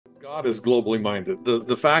God is globally minded.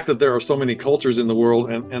 The fact that there are so many cultures in the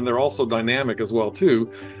world and they're also dynamic as well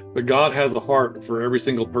too, but God has a heart for every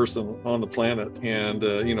single person on the planet. And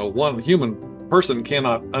one human person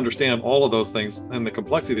cannot understand all of those things and the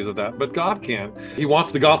complexities of that, but God can. He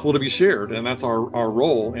wants the gospel to be shared, and that's our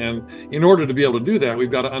role. And in order to be able to do that,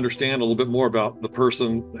 we've got to understand a little bit more about the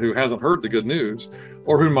person who hasn't heard the good news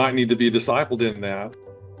or who might need to be discipled in that.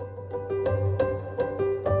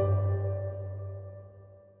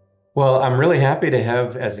 Well, I'm really happy to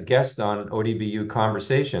have as a guest on ODBU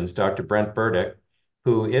Conversations, Dr. Brent Burdick,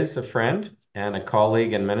 who is a friend and a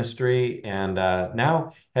colleague in ministry, and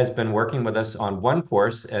now has been working with us on one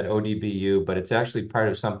course at ODBU, but it's actually part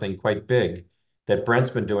of something quite big that Brent's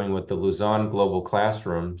been doing with the Lausanne Global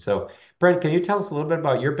Classroom. So, Brent, can you tell us a little bit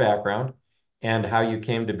about your background and how you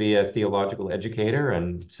came to be a theological educator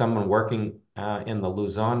and someone working in the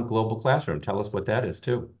Lausanne Global Classroom? Tell us what that is,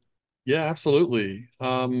 too. Yeah, absolutely.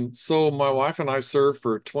 So my wife and I served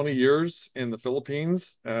for 20 years in the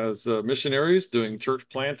Philippines as missionaries, doing church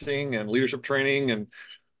planting and leadership training, and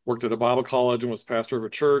worked at a Bible college and was pastor of a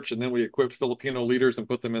church. And then we equipped Filipino leaders and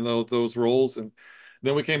put them in those roles. And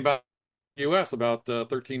then we came back to the U.S. about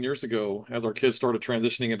 13 years ago as our kids started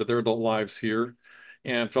transitioning into their adult lives here,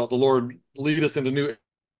 and felt the Lord lead us into new.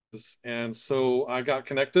 And so I got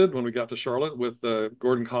connected when we got to Charlotte with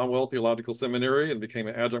Gordon Conwell Theological Seminary and became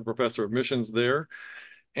an adjunct professor of missions there.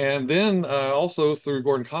 And then also through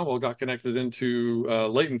Gordon Conwell, got connected into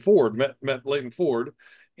Leighton Ford, met Leighton Ford,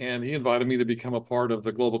 and he invited me to become a part of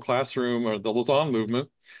the Global Classroom or the Lausanne movement.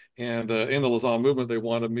 And in the Lausanne movement, they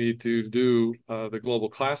wanted me to do the Global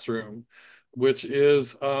Classroom, which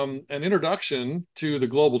is an introduction to the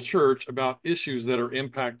global church about issues that are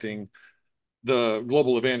impacting the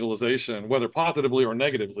global evangelization, whether positively or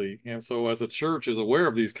negatively. And so as a church is aware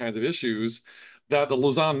of these kinds of issues, that the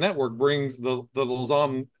Lausanne network brings the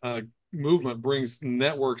Lausanne movement brings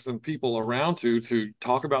networks and people around to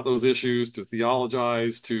talk about those issues, to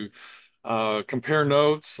theologize, to compare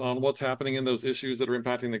notes on what's happening in those issues that are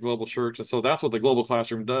impacting the global church. And so that's what the Global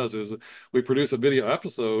Classroom does is we produce a video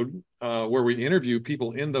episode where we interview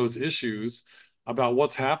people in those issues about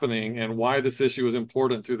what's happening and why this issue is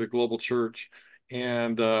important to the global church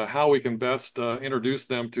and how we can best introduce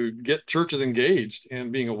them to get churches engaged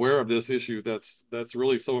and being aware of this issue that's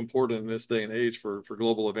really so important in this day and age for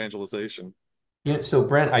global evangelization. Yeah, so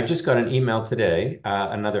Brent, I just got an email today,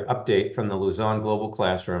 another update from the Lausanne Global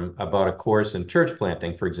Classroom about a course in church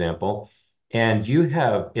planting, for example. And you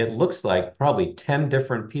have, it looks like probably 10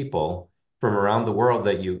 different people from around the world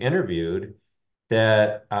that you interviewed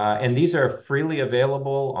that, and these are freely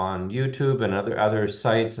available on YouTube and other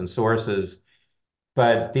sites and sources.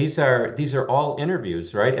 But these are all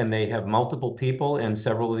interviews, right? And they have multiple people in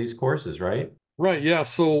several of these courses, right? Right, yeah.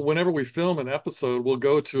 So whenever we film an episode, we'll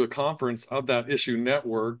go to a conference of that issue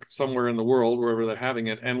network somewhere in the world, wherever they're having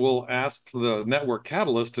it, and we'll ask the network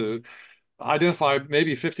catalyst to identify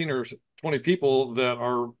maybe 15 or 20 people that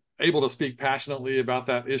are able to speak passionately about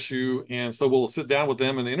that issue. And so we'll sit down with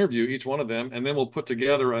them and interview each one of them, and then we'll put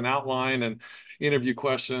together an outline and interview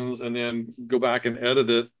questions, and then go back and edit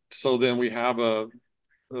it. So then we have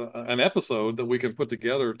an episode that we can put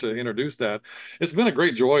together to introduce that. It's been a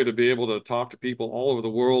great joy to be able to talk to people all over the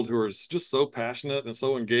world who are just so passionate and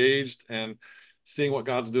so engaged and seeing what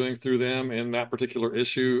God's doing through them in that particular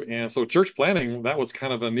issue. And so church planning, that was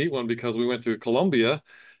kind of a neat one because we went to Colombia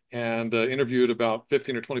and interviewed about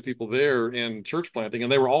 15 or 20 people there in church planting,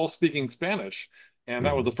 and they were all speaking Spanish. And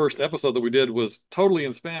that was the Mhm. first episode that we did was totally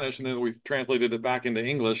in Spanish, and then we translated it back into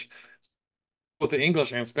English with the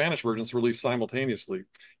English and Spanish versions released simultaneously.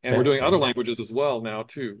 And we're That's doing other great. languages as well now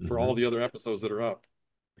too for all Mhm. the other episodes that are up.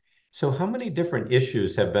 So how many different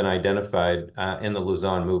issues have been identified in the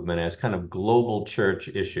Lausanne movement as kind of global church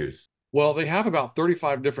issues? Well, they have about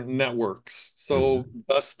 35 different networks, so Mhm.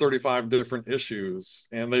 that's 35 different issues,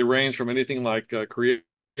 and they range from anything like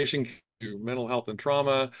creation to mental health and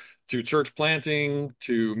trauma to church planting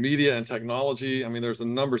to media and technology. I mean, there's a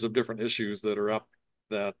numbers of different issues that are up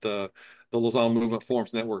that the Lausanne movement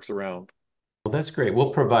forms networks around. Well, that's great. We'll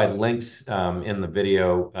provide links in the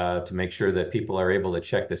video to make sure that people are able to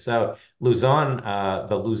check this out. The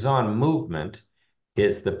Lausanne movement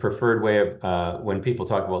is the preferred way of when people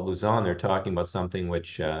talk about Lausanne, they're talking about something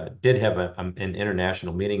which did have an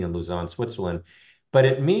international meeting in Lausanne, Switzerland, but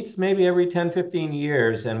it meets maybe every 10, 15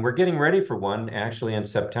 years, and we're getting ready for one actually in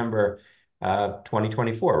September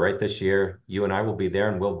 2024, right? This year, you and I will be there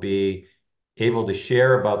and we'll be able to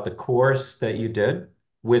share about the course that you did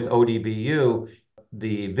with ODBU,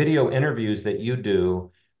 the video interviews that you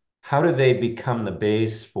do, how do they become the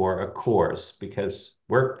base for a course? Because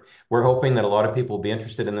we're hoping that a lot of people will be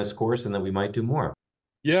interested in this course and that we might do more.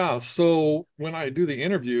 Yeah, so when I do the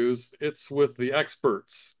interviews, it's with the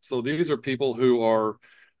experts. So these are people who are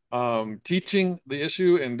teaching the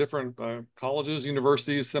issue in different colleges,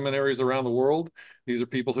 universities, seminaries around the world. These are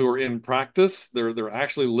people who are in practice. They're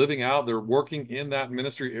actually living out. They're working in that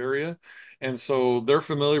ministry area, and so they're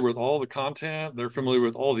familiar with all the content. They're familiar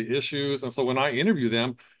with all the issues, and so when I interview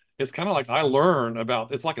them, it's kind of like I learn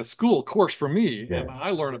about. It's like a school course for me, Yeah. and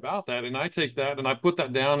I learn about that, and I take that and I put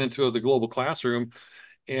that down into the global classroom,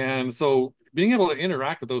 and so being able to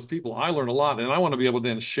interact with those people, I learn a lot, and I want to be able to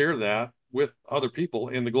then share that with other people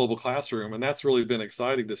in the global classroom. And that's really been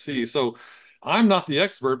exciting to see. So I'm not the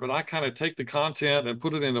expert, but I kind of take the content and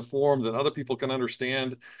put it in a form that other people can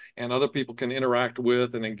understand and other people can interact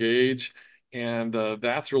with and engage. And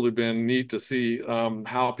that's really been neat to see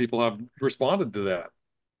how people have responded to that.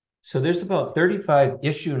 So there's about 35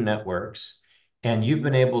 issue networks, and you've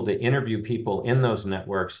been able to interview people in those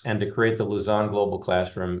networks and to create the Lausanne Global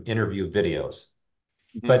Classroom interview videos.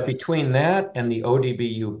 Mhm. But between that and the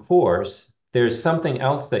ODBU course, there's something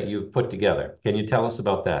else that you've put together. Can you tell us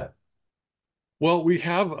about that? Well, we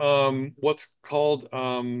have what's called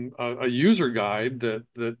a user guide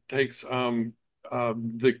that takes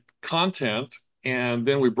the content and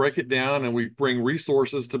then we break it down and we bring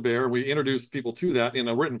resources to bear. We introduce people to that in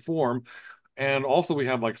a written form, and also we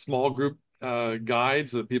have like small group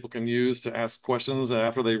guides that people can use to ask questions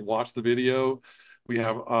after they watch the video. We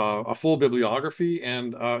have a full bibliography,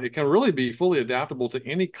 and it can really be fully adaptable to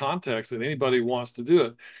any context that anybody wants to do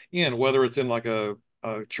it in, whether it's in like a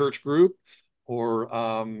church group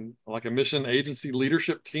or like a mission agency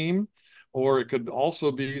leadership team, or it could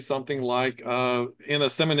also be something like in a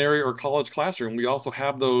seminary or college classroom. We also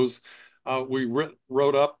have those.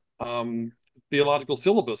 Wrote up theological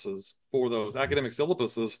syllabuses for those academic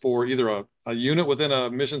syllabuses for either a unit within a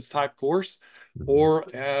missions type course Mhm.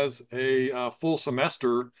 or as a full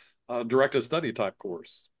semester directed study type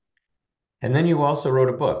course. And then you also wrote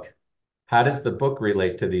a book. How does the book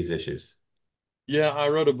relate to these issues? Yeah, I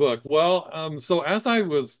wrote a book. Well, so as I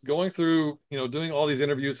was going through, doing all these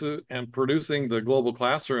interviews and producing the global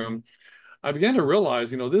classroom, I began to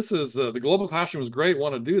realize, this is the global classroom is great,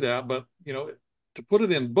 want to do that, but to put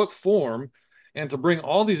it in book form and to bring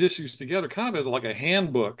all these issues together, kind of as like a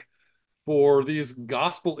handbook for these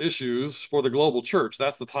gospel issues for the global church.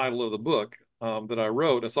 That's the title of the book that I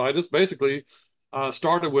wrote. And so I just basically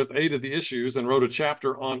started with 8 of the issues and wrote a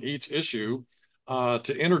chapter on each issue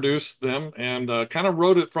to introduce them and kind of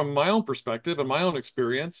wrote it from my own perspective and my own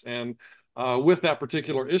experience and with that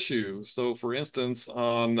particular issue. So, for instance,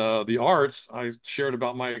 on the arts, I shared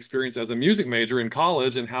about my experience as a music major in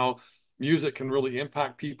college and how music can really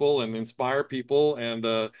impact people and inspire people, and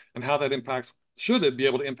how that impacts should it be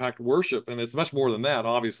able to impact worship? And it's much more than that,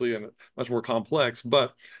 obviously, and much more complex.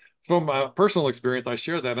 But from my personal experience, I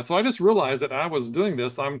share that. And so I just realized that I was doing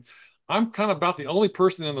this. I'm kind of about the only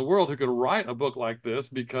person in the world who could write a book like this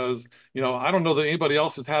because, I don't know that anybody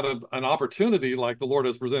else has had an opportunity like the Lord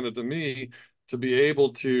has presented to me to be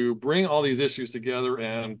able to bring all these issues together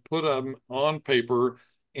and put them on paper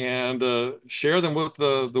and share them with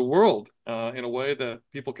the world in a way that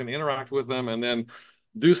people can interact with them and then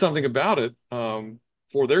do something about it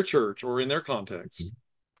for their church or in their context.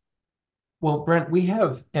 Well, Brent, we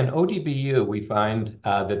have an ODBU, we find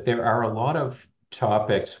that there are a lot of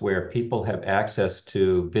topics where people have access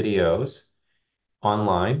to videos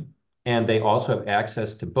online, and they also have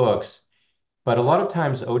access to books. But a lot of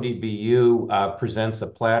times ODBU presents a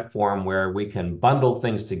platform where we can bundle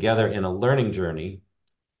things together in a learning journey.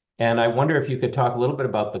 And I wonder if you could talk a little bit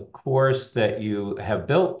about the course that you have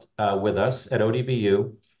built with us at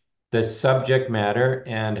ODBU, the subject matter,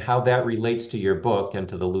 and how that relates to your book and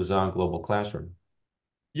to the Lausanne Global Classroom.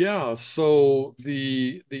 Yeah, so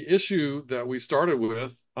the issue that we started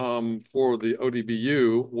with for the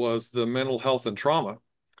ODBU was the mental health and trauma.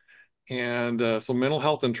 And so mental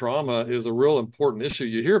health and trauma is a real important issue.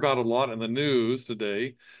 You hear about it a lot in the news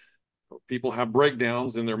today. People have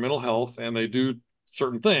breakdowns in their mental health and they do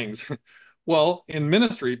certain things. Well, in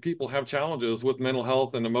ministry, people have challenges with mental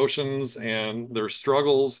health and emotions and their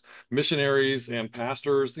struggles. Missionaries and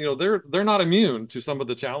pastors, they're not immune to some of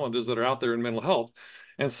the challenges that are out there in mental health.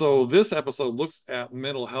 And so this episode looks at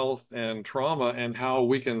mental health and trauma and how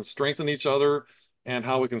we can strengthen each other and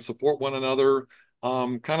how we can support one another.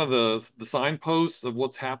 Kind of the signposts of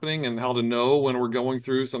what's happening and how to know when we're going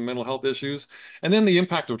through some mental health issues. And then the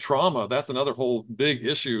impact of trauma. That's another whole big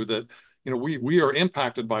issue that we are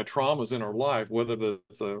impacted by traumas in our life, whether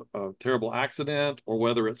it's a terrible accident or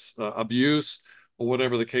whether it's abuse or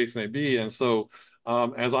whatever the case may be. And so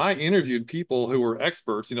as I interviewed people who were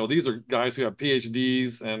experts, these are guys who have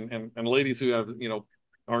PhDs and ladies who have,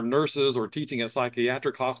 are nurses or teaching at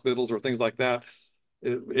psychiatric hospitals or things like that.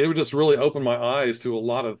 It would just really open my eyes to a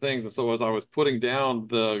lot of things. And so as I was putting down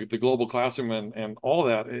the global classroom and all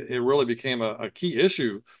that, it really became a key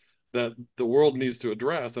issue that the world needs to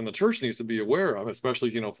address and the church needs to be aware of,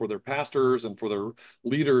 especially, for their pastors and for their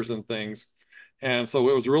leaders and things. And so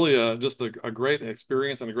it was really just a great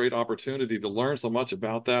experience and a great opportunity to learn so much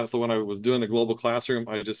about that. So when I was doing the global classroom,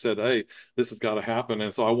 I just said, hey, this has got to happen.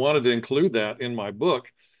 And so I wanted to include that in my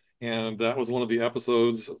book. And that was one of the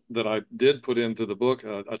episodes that I did put into the book,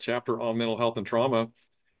 a chapter on mental health and trauma.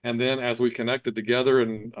 And then as we connected together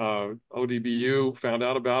and ODBU found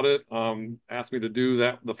out about it, asked me to do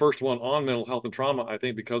that, the first one on mental health and trauma, I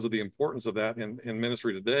think because of the importance of that in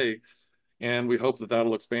ministry today. And we hope that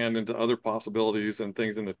that'll expand into other possibilities and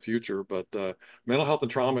things in the future. But mental health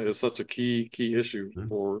and trauma is such a key issue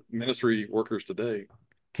for ministry workers today.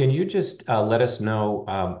 Can you just let us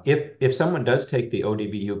know if someone does take the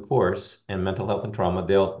ODBU course in mental health and trauma,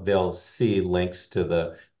 they'll see links to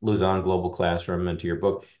the Lausanne Global Classroom and to your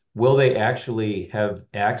book. Will they actually have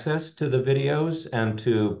access to the videos and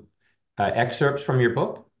to excerpts from your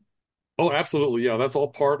book? Oh, absolutely. Yeah, that's all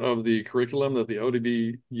part of the curriculum that the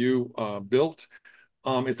ODBU built.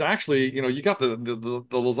 It's actually, you got the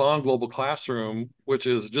Lausanne Global Classroom, which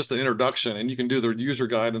is just an introduction, and you can do the user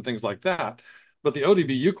guide and things like that. But the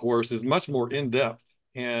ODBU course is much more in depth,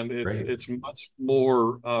 and Great. it's much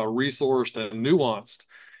more resourced and nuanced,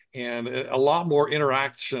 and a lot more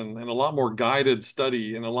interaction and a lot more guided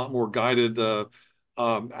study and a lot more guided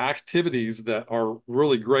activities that are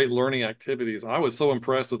really great learning activities. I was so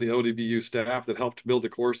impressed with the ODBU staff that helped build the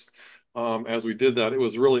course as we did that. It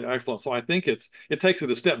was really excellent. So I think it takes it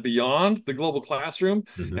a step beyond the global classroom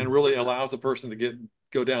and Mhm. really allows a person to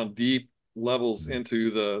go down deep levels into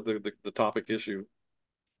the topic issue.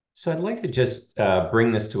 So I'd like to just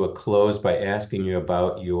bring this to a close by asking you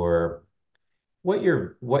about what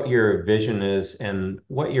your vision is and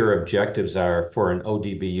what your objectives are for an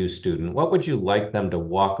ODBU student. What would you like them to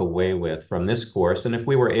walk away with from this course? And if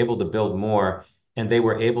we were able to build more and they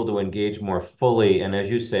were able to engage more fully and, as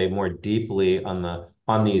you say, more deeply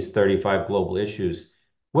on these 35 global issues,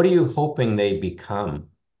 what are you hoping they become?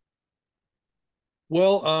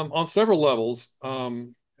 Well, on several levels,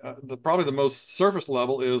 probably the most surface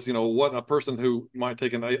level is, what a person who might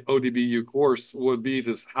take an ODBU course would be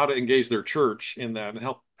this, how to engage their church in that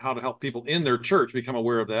and how to help people in their church become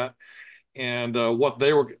aware of that and what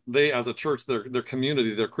they as a church, their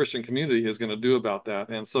community, their Christian community is going to do about that.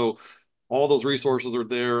 And so all those resources are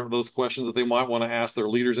there, those questions that they might want to ask their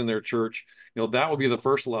leaders in their church, that would be the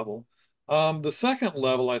first level. The second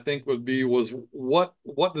level, I think, was what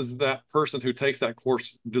does that person who takes that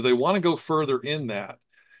course, do they want to go further in that?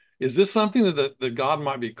 Is this something that God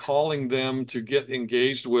might be calling them to get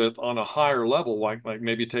engaged with on a higher level, like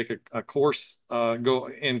maybe take a course, go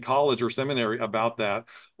in college or seminary about that,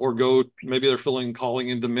 or maybe they're feeling calling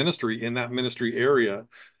into ministry in that ministry area.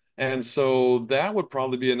 And so that would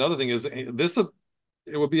probably be another thing is it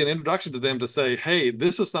would be an introduction to them to say, hey,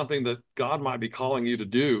 this is something that God might be calling you to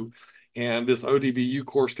do. And this ODBU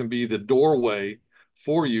course can be the doorway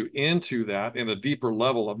for you into that in a deeper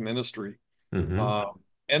level of ministry. Mm-hmm.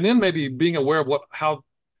 And then maybe being aware of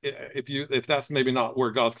if that's maybe not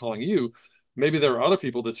where God's calling you, maybe there are other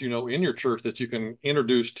people that in your church that you can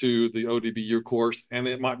introduce to the ODBU course, and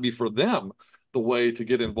it might be for them the way to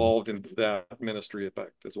get Mm-hmm. involved in that ministry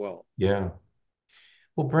effect as well. Yeah.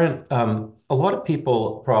 Well, Brent, a lot of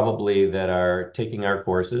people probably that are taking our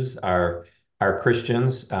courses are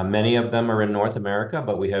Christians. Many of them are in North America,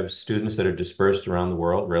 but we have students that are dispersed around the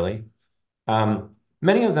world, really.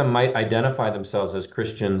 Many of them might identify themselves as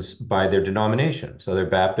Christians by their denomination. So they're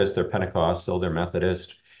Baptist, they're Pentecostal, they're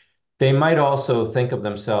Methodist. They might also think of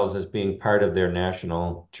themselves as being part of their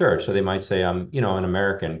national church. So they might say, I'm, an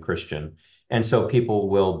American Christian. And so people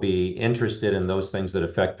will be interested in those things that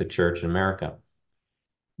affect the church in America.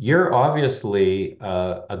 You're obviously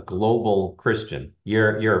a global Christian.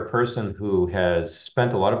 You're a person who has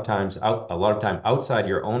spent a lot of time outside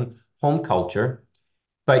your own home culture,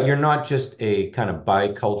 but you're not just a kind of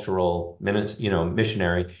bicultural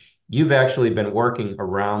missionary. You've actually been working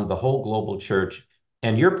around the whole global church,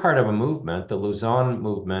 and you're part of a movement, the Lausanne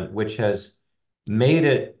movement, which has made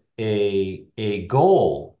it a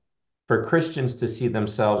goal for Christians to see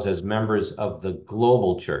themselves as members of the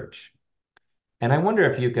global church. And I wonder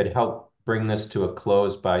if you could help bring this to a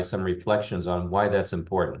close by some reflections on why that's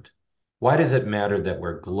important. Why does it matter that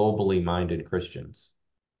we're globally minded Christians?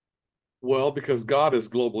 Well, because God is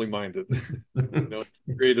globally minded.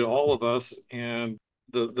 He created all of us, and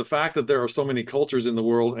the fact that there are so many cultures in the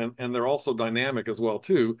world, and they're also dynamic as well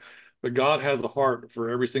too, but God has a heart for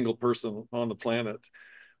every single person on the planet,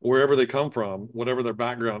 wherever they come from, whatever their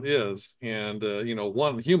background is. And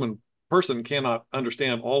one human person cannot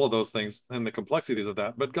understand all of those things and the complexities of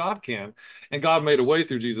that, but God can. And God made a way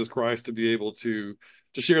through Jesus Christ to be able to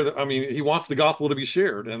share that. I mean, he wants the gospel to be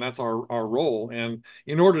shared, and that's our role. And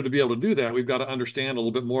in order to be able to do that, we've got to understand a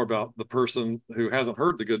little bit more about the person who hasn't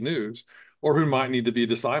heard the good news or who might need to be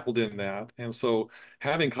discipled in that. And so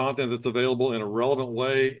having content that's available in a relevant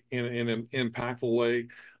way, in an impactful way,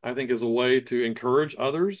 I think is a way to encourage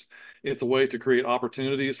others. It's a way to create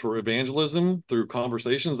opportunities for evangelism through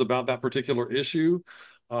conversations about that particular issue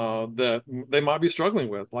that they might be struggling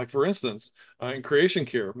with. Like, for instance, in creation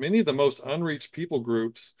care, many of the most unreached people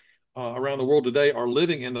groups around the world today are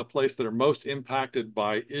living in the place that are most impacted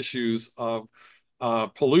by issues of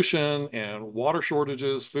pollution and water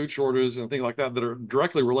shortages, food shortages, and things like that that are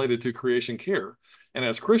directly related to creation care. And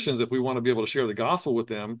as Christians, if we want to be able to share the gospel with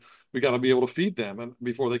them, we got to be able to feed them and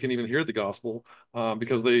before they can even hear the gospel,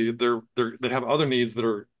 because they have other needs that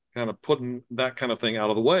are kind of putting that kind of thing out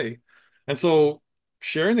of the way. And so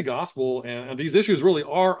sharing the gospel and these issues really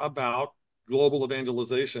are about global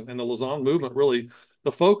evangelization, and the Lausanne movement really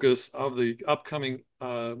the focus of the upcoming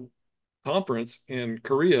conference in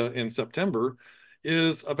Korea in September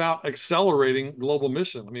is about accelerating global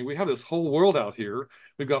mission. I mean, we have this whole world out here.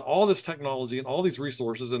 We've got all this technology and all these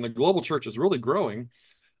resources, and the global church is really growing,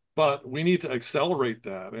 but we need to accelerate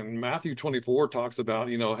that. And Matthew 24 talks about,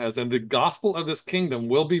 and the gospel of this kingdom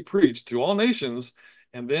will be preached to all nations,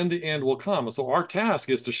 and then the end will come. And so our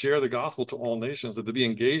task is to share the gospel to all nations and to be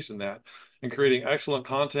engaged in that and creating excellent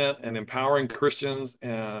content and empowering Christians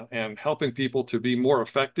and helping people to be more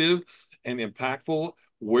effective and impactful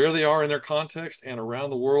where they are in their context and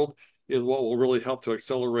around the world is what will really help to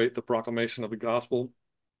accelerate the proclamation of the gospel.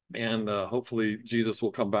 And hopefully Jesus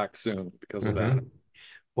will come back soon because of that. Mhm.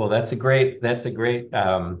 Well, it's a great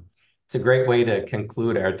way to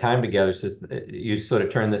conclude our time together. So you sort of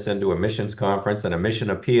turn this into a missions conference and a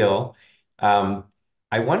mission appeal. Um,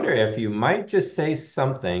 I wonder if you might just say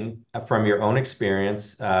something from your own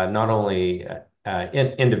experience, not only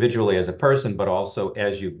individually as a person, but also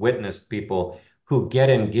as you've witnessed people who get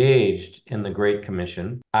engaged in the Great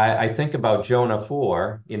Commission. I think about Jonah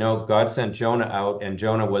 4. God sent Jonah out, and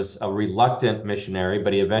Jonah was a reluctant missionary,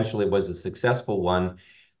 but he eventually was a successful one.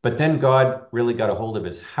 But then God really got a hold of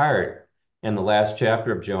his heart in the last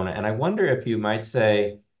chapter of Jonah. And I wonder if you might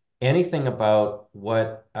say anything about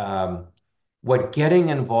what getting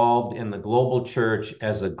involved in the global church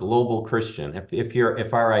as a global Christian,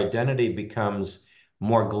 if our identity becomes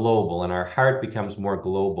more global and our heart becomes more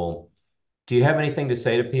global, do you have anything to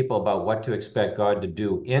say to people about what to expect God to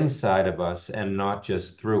do inside of us and not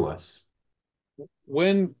just through us?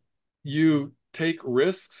 When you take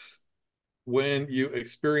risks, when you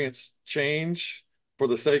experience change for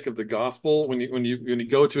the sake of the gospel, when you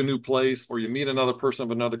go to a new place, or you meet another person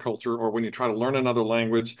of another culture, or when you try to learn another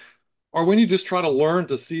language, or when you just try to learn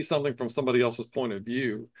to see something from somebody else's point of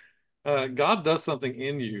view, God does something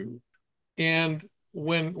in you. And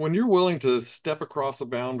when you're willing to step across a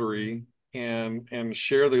boundary and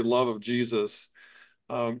share the love of Jesus,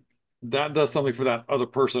 um, that does something for that other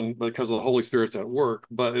person because the Holy Spirit's at work.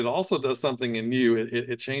 But it also does something in you.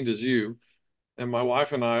 It changes you. And my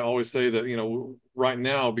wife and I always say that, right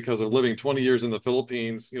now, because of living 20 years in the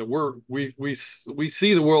Philippines, we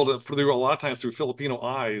see the world through a lot of times through Filipino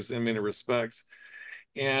eyes in many respects.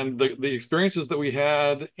 And the experiences that we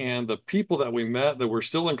had and the people that we met that we're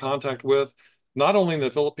still in contact with, not only in the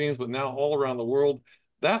Philippines, but now all around the world,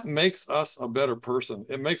 that makes us a better person.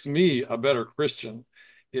 It makes me a better Christian.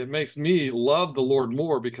 It makes me love the Lord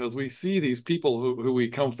more because we see these people who we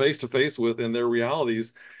come face to face with in their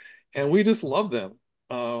realities, and we just love them.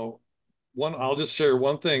 I'll just share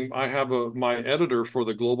one thing. I have my editor for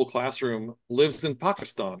the Global Classroom lives in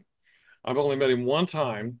Pakistan. I've only met him one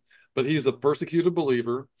time, but he's a persecuted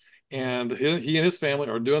believer, and he and his family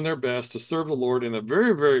are doing their best to serve the Lord in a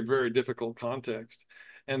very, very, very difficult context.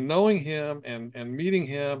 And knowing him and meeting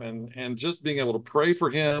him and just being able to pray for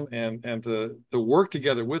him and to work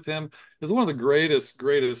together with him is one of the greatest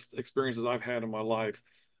experiences I've had in my life.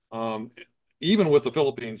 Um, Even with the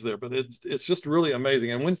Philippines there, but it's just really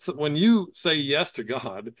amazing. And when you say yes to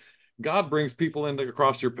God, God brings people in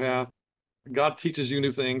across your path. God teaches you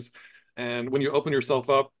new things. And when you open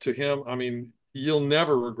yourself up to him, I mean, you'll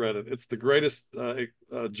never regret it. It's the greatest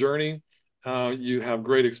journey. You have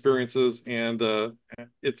great experiences, and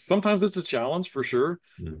sometimes it's a challenge for sure,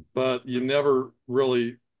 Mm. but you never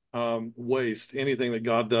really waste anything that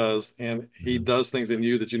God does, and He Mhm. does things in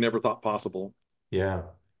you that you never thought possible. Yeah.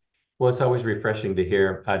 Well, it's always refreshing to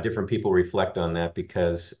hear different people reflect on that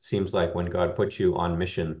because it seems like when God puts you on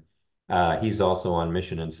mission, He's also on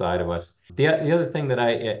mission inside of us. The other thing that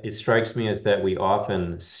it strikes me is that we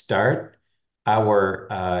often start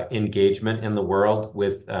our engagement in the world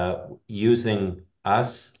with using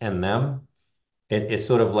us and them. It's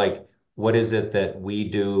sort of like, what is it that we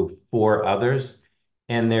do for others?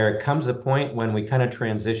 And there comes a point when we kind of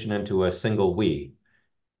transition into a single we.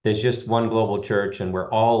 There's just one global church, and we're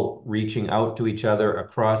all reaching out to each other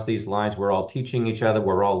across these lines. We're all teaching each other.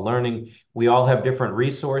 We're all learning. We all have different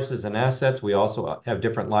resources and assets. We also have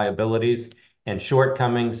different liabilities and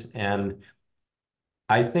shortcomings. And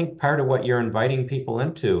I think part of what you're inviting people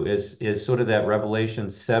into is sort of that Revelation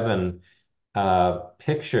 7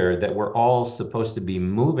 picture that we're all supposed to be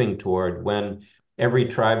moving toward when every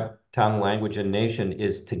tribe, tongue, language, and nation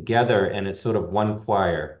is together and it's sort of one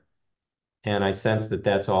choir. And I sense that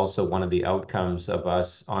that's also one of the outcomes of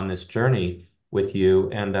us on this journey with you.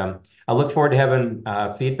 And I look forward to having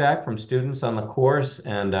feedback from students on the course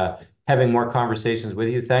and having more conversations with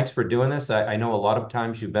you. Thanks for doing this. I know a lot of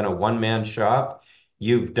times you've been a one-man shop.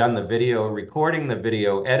 You've done the video recording, the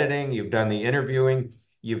video editing, you've done the interviewing,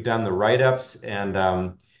 you've done the write-ups, and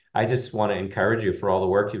I just want to encourage you for all the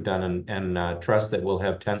work you've done and trust that we'll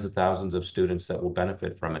have tens of thousands of students that will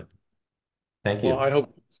benefit from it. Thank Well, you. I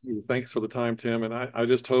hope. Thanks for the time, Tim. And I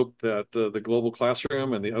just hope that the Global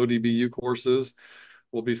Classroom and the ODBU courses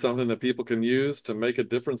will be something that people can use to make a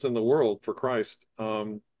difference in the world for Christ.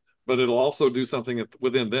 But it'll also do something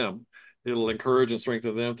within them. It'll encourage and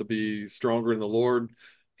strengthen them to be stronger in the Lord,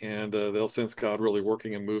 and they'll sense God really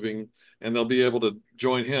working and moving, and they'll be able to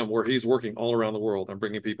join Him where He's working all around the world and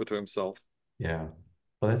bringing people to Himself. Yeah.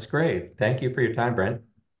 Well, that's great. Thank you for your time, Brent.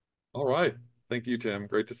 All right. Thank you, Tim.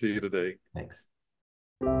 Great to see you today. Thanks.